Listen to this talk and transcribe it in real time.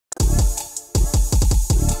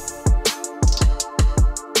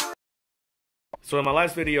So in my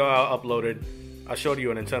last video I uploaded, I showed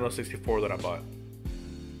you a Nintendo 64 that I bought.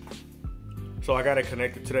 So I got it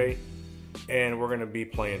connected today, and we're gonna be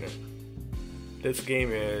playing it. This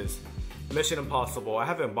game is Mission Impossible. I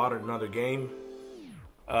haven't bought another game,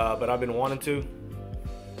 but I've been wanting to.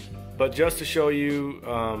 But just to show you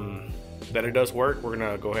that it does work, we're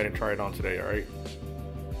gonna go ahead and try it on today, alright?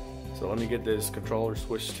 So let me get this controller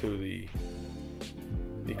switched to the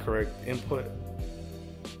correct input.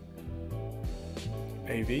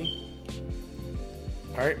 AV.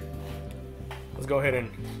 Alright, let's go ahead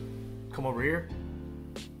and come over here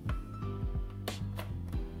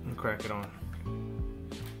and crack it on.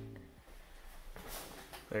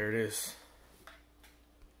 There it is.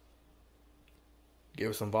 Give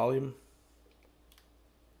it some volume.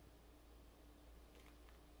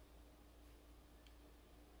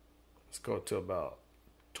 Let's go to about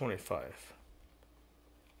 25.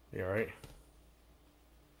 You alright?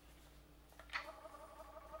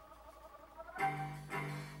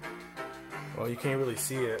 Well, you can't really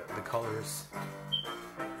see it, the colors,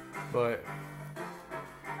 but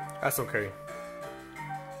that's okay.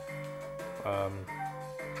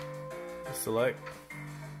 Select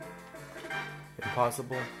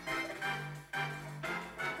Impossible.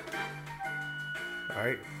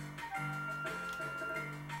 Alright.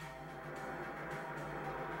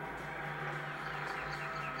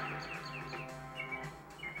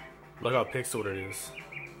 Look how pixeled it is.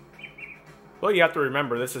 Well, you have to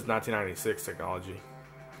remember, this is 1996 technology.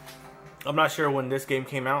 I'm not sure when this game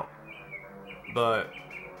came out, but...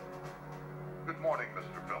 Good morning,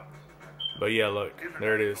 Mr. Phelps. But yeah, look,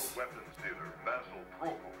 there it is.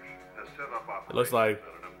 It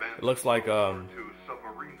looks like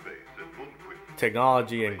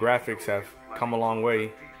technology and graphics have come a long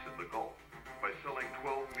way.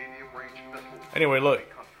 Anyway, look,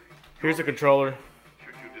 here's the controller,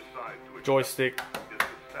 joystick,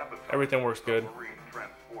 everything works good.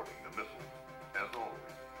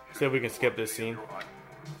 See if we can skip this scene.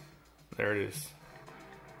 There it is.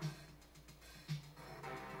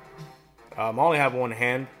 I only have one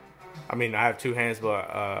hand. I mean, I have two hands, but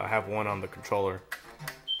I have one on the controller.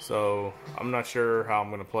 So I'm not sure how I'm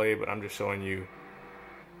gonna play, but I'm just showing you.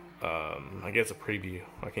 I guess a preview.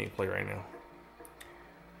 I can't play right now.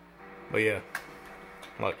 But yeah,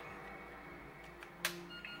 look.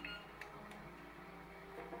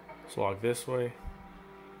 Let's walk this way.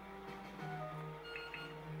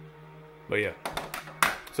 But yeah,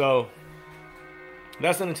 so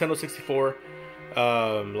that's the Nintendo 64.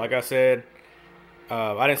 Like I said,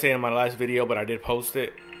 I didn't say it in my last video, but I did post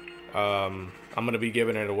it. I'm gonna be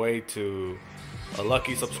giving it away to a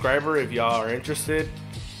lucky subscriber. If y'all are interested,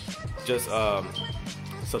 just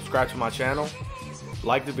subscribe to my channel,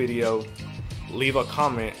 like the video, leave a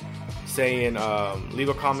comment saying leave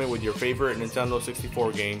a comment with your favorite Nintendo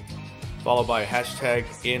 64 game, followed by a hashtag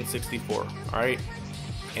N64. Alright,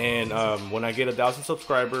 and when I get 1,000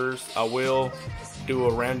 subscribers, I will do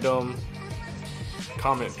a random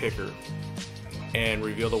comment picker and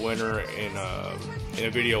reveal the winner in a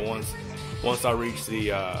video once I reach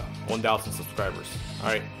the 1,000 subscribers.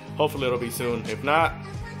 Alright, hopefully it'll be soon. If not,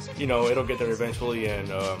 you know, it'll get there eventually, and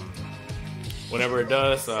whenever it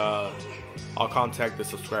does, I'll contact the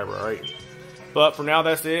subscriber. Alright, but for now,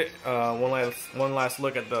 that's it. One last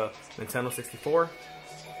look at the Nintendo 64.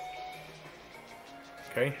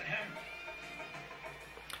 Okay,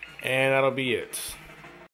 and that'll be it.